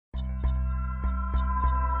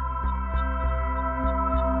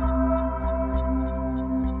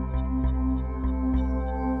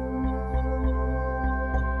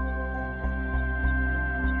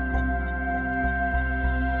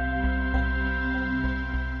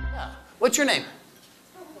What's your name?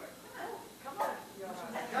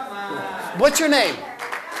 What's your name?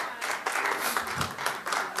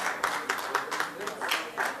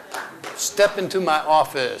 Step into my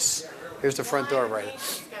office. Here's the front door right.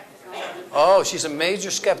 Oh, she's a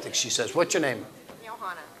major skeptic, she says. What's your name?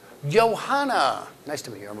 Johanna. Johanna. Nice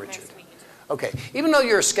to meet you. I'm Richard. Nice to meet you too. Okay. Even though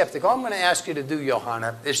you're a skeptic, all I'm going to ask you to do,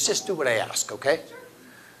 Johanna, is just do what I ask, okay? Sure.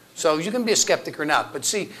 So you can be a skeptic or not. But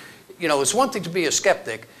see, you know, it's one thing to be a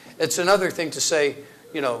skeptic. It's another thing to say,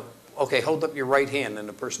 you know, okay, hold up your right hand and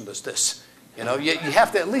the person does this. You know, you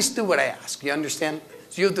have to at least do what I ask. You understand?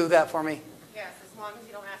 So you'll do that for me? Yes, as long as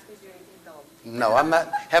you don't ask me to do anything dumb. No, I'm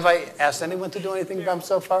not. Have I asked anyone to do anything dumb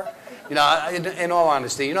so far? You know, in all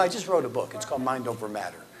honesty, you know, I just wrote a book. It's called Mind Over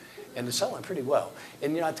Matter. And it's selling pretty well.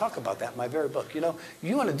 And, you know, I talk about that in my very book. You know,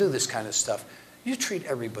 you want to do this kind of stuff, you treat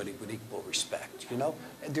everybody with equal respect, you know?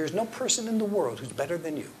 And there's no person in the world who's better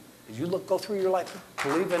than you. If you go through your life,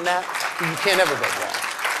 believe in that, you can't ever go wrong.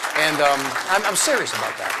 And I'm serious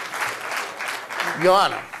about that.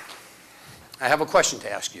 Johanna, I have a question to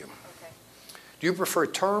ask you. Okay. Do you prefer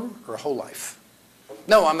term or whole life?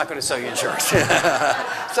 No, I'm not going to sell you insurance.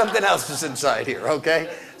 Something else is inside here, okay?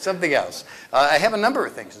 Something else. I have a number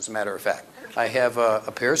of things, as a matter of fact. I have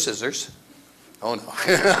a pair of scissors. Oh, no.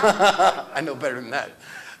 I know better than that.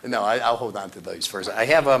 No, I'll hold on to those first. I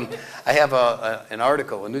have an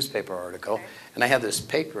article, a newspaper article, Okay. and I have this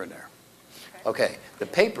paper in there. Okay, the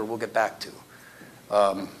paper we'll get back to.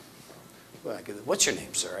 What's your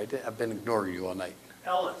name, sir? I've been ignoring you all night.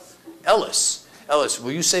 Ellis. Ellis. Ellis,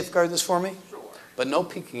 will you safeguard this for me? Sure. But no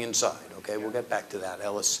peeking inside, okay? We'll get back to that,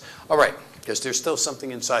 Ellis. All right, because there's still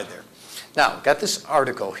something inside there. Now, got this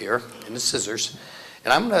article here and the scissors,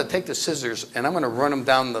 and I'm going to take the scissors and I'm going to run them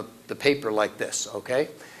down the paper like this, okay?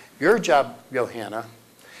 Your job, Johanna,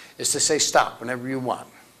 is to say stop whenever you want.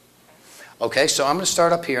 Okay, so I'm going to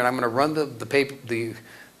start up here and I'm going to run the paper,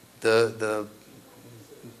 the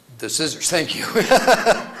scissors, thank you.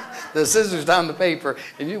 The scissors down the paper,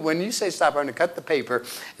 and when you say stop, I'm going to cut the paper,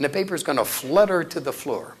 and the paper is going to flutter to the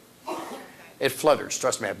floor. It flutters.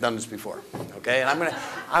 Trust me, I've done this before. Okay, and I'm going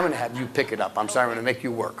to have you pick it up. I'm sorry, I'm going to make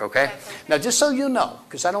you work. Okay. Now, just so you know,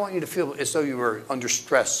 because I don't want you to feel as though you were under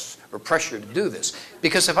stress or pressure to do this,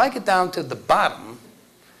 because if I get down to the bottom,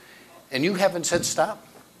 and you haven't said stop,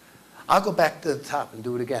 I'll go back to the top and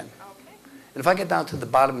do it again. And if I get down to the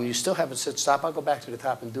bottom and you still haven't said stop, I'll go back to the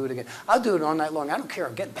top and do it again. I'll do it all night long. I don't care.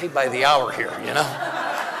 I'm getting paid by the hour here, you know?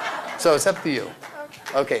 So it's up to you.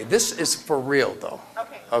 Okay, this is for real, though.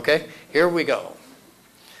 Okay, here we go.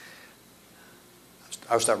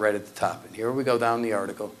 I'll start right at the top. And here we go down the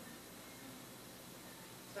article.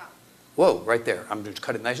 Stop. Whoa, right there. I'm going to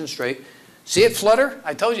cut it nice and straight. See it flutter?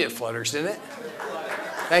 I told you it flutters, didn't it?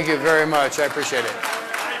 Thank you very much. I appreciate it.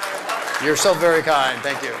 You're so very kind.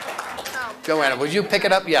 Thank you. Joanna, would you pick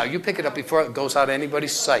it up? Yeah, you pick it up before it goes out of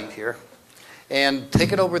anybody's sight here. And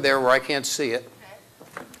take it over there where I can't see it.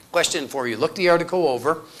 Okay. Question for you. Look the article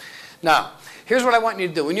over. Now, here's what I want you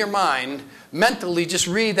to do. In your mind, mentally, just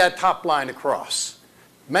read that top line across.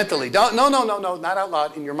 Mentally. No, not out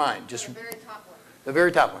loud. In your mind. Just The very top one. the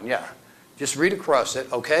very top one, yeah. Just read across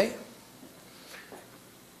it, okay?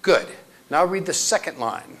 Good. Now read the second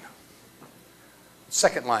line.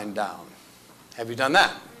 Second line down. Have you done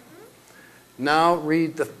that? Now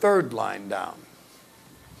read the third line down.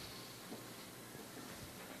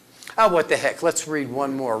 Oh, what the heck? Let's read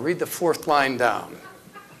one more. Read the fourth line down.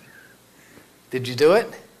 Did you do it?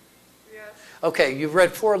 Yes. Okay, you've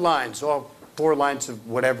read 4 lines, all 4 lines of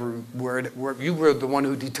whatever word. You were the one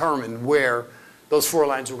who determined where those 4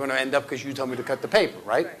 lines were going to end up because you told me to cut the paper,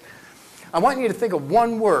 right? I want you to think of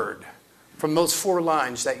one word from those 4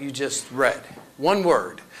 lines that you just read. One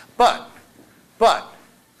word. But,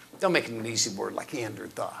 don't make it an easy word like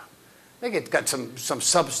Neanderthal. Make it got some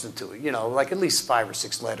substance to it, you know, like at least 5 or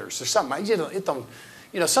 6 letters or something.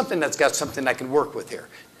 Something that's got something I can work with here.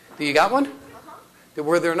 Do you got one? Uh-huh.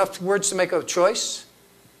 Were there enough words to make a choice?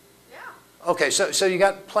 Yeah. Okay, so you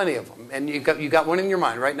got plenty of them, and you got one in your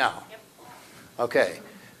mind right now. Yep. Okay.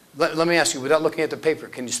 Let me ask you, without looking at the paper,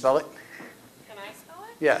 can you spell it? Can I spell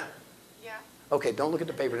it? Yeah. Yeah. Okay, don't look at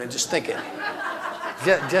the paper, then just think it.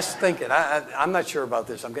 Just think it. I'm not sure about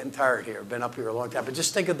this. I'm getting tired here. I've been up here a long time. But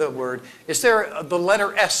just think of the word. Is there the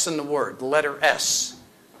letter S in the word? The letter S.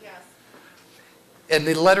 Yes. And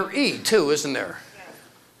the letter E, too, isn't there? Yes.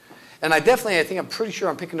 And I'm pretty sure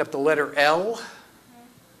I'm picking up the letter L.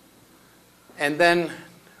 And then,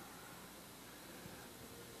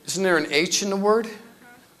 isn't there an H in the word?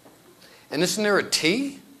 And isn't there a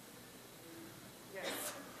T?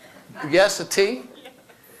 Yes. Yes, a T?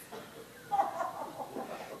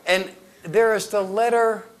 And there is the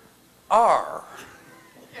letter R.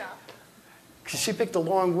 Yeah. Because she picked a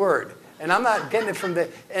long word. And I'm not getting it from the...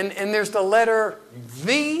 And there's the letter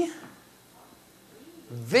V.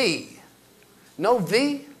 V. No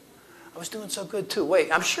V? I was doing so good too.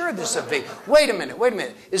 Wait, I'm sure there's a V. Wait a minute, wait a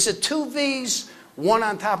minute. Is it two V's, one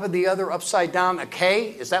on top of the other, upside down, a K?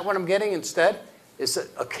 Is that what I'm getting instead? Is it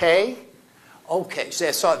a K? Okay, see,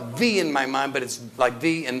 I saw V in my mind, but it's like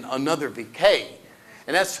V and another V, K.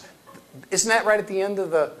 And that's, isn't that right at the end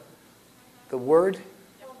of the word?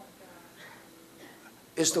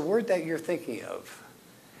 Is the word that you're thinking of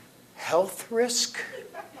health risk?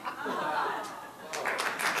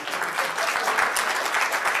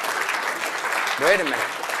 Wait a minute.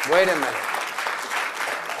 Wait a minute.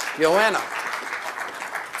 Joanna,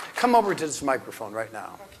 come over to this microphone right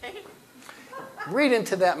now. Okay. Read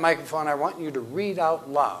into that microphone. I want you to read out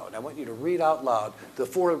loud. I want you to read out loud the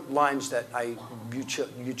 4 lines that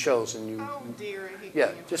you chose. And you, Oh dear, I hate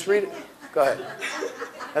yeah, being just read it. Go ahead.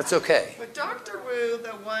 That's okay. But Dr. Wu,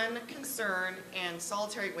 the one concerned and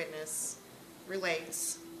solitary witness,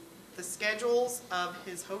 relates the schedules of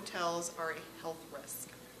his hotels are a health risk.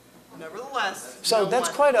 Nevertheless, So no that's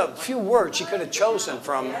one- quite a few words you could have chosen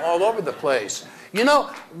from all over the place. You know,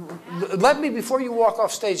 let me, before you walk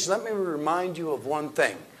off stage, let me remind you of one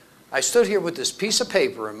thing. I stood here with this piece of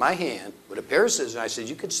paper in my hand with a pair of scissors, and I said,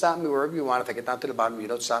 you can stop me wherever you want. If I get down to the bottom, you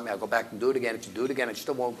don't stop me, I'll go back and do it again. If you do it again, I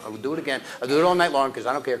still won't. I'll do it again. I'll do it all night long because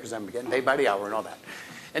I don't care because I'm getting paid by the hour and all that.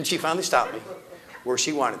 And she finally stopped me where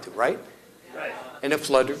she wanted to, right? Right. And it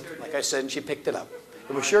fluttered, like I said, and she picked it up.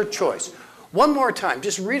 It was your choice. One more time,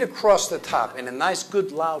 just read across the top in a nice,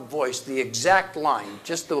 good, loud voice the exact line,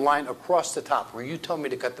 just the line across the top where you told me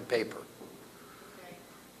to cut the paper. Okay.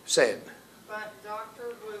 Say it. But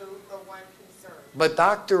Dr. Wu, the one concerned. But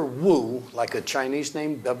Dr. Wu, like a Chinese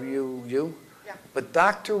name, W-U? Yeah. But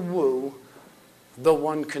Dr. Wu, the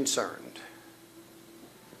one concerned.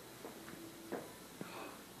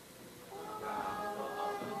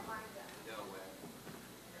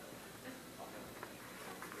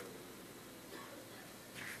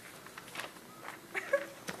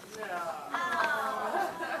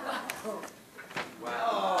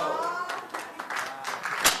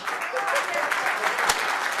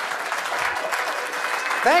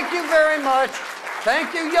 Thank you very much.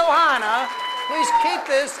 Thank you, Johanna. Please keep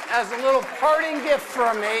this as a little parting gift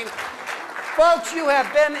from me. Folks, you have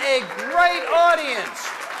been a great audience.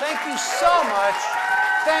 Thank you so much.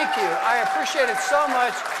 Thank you. I appreciate it so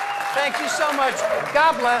much. Thank you so much.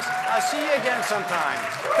 God bless. I'll see you again sometime.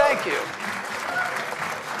 Thank you.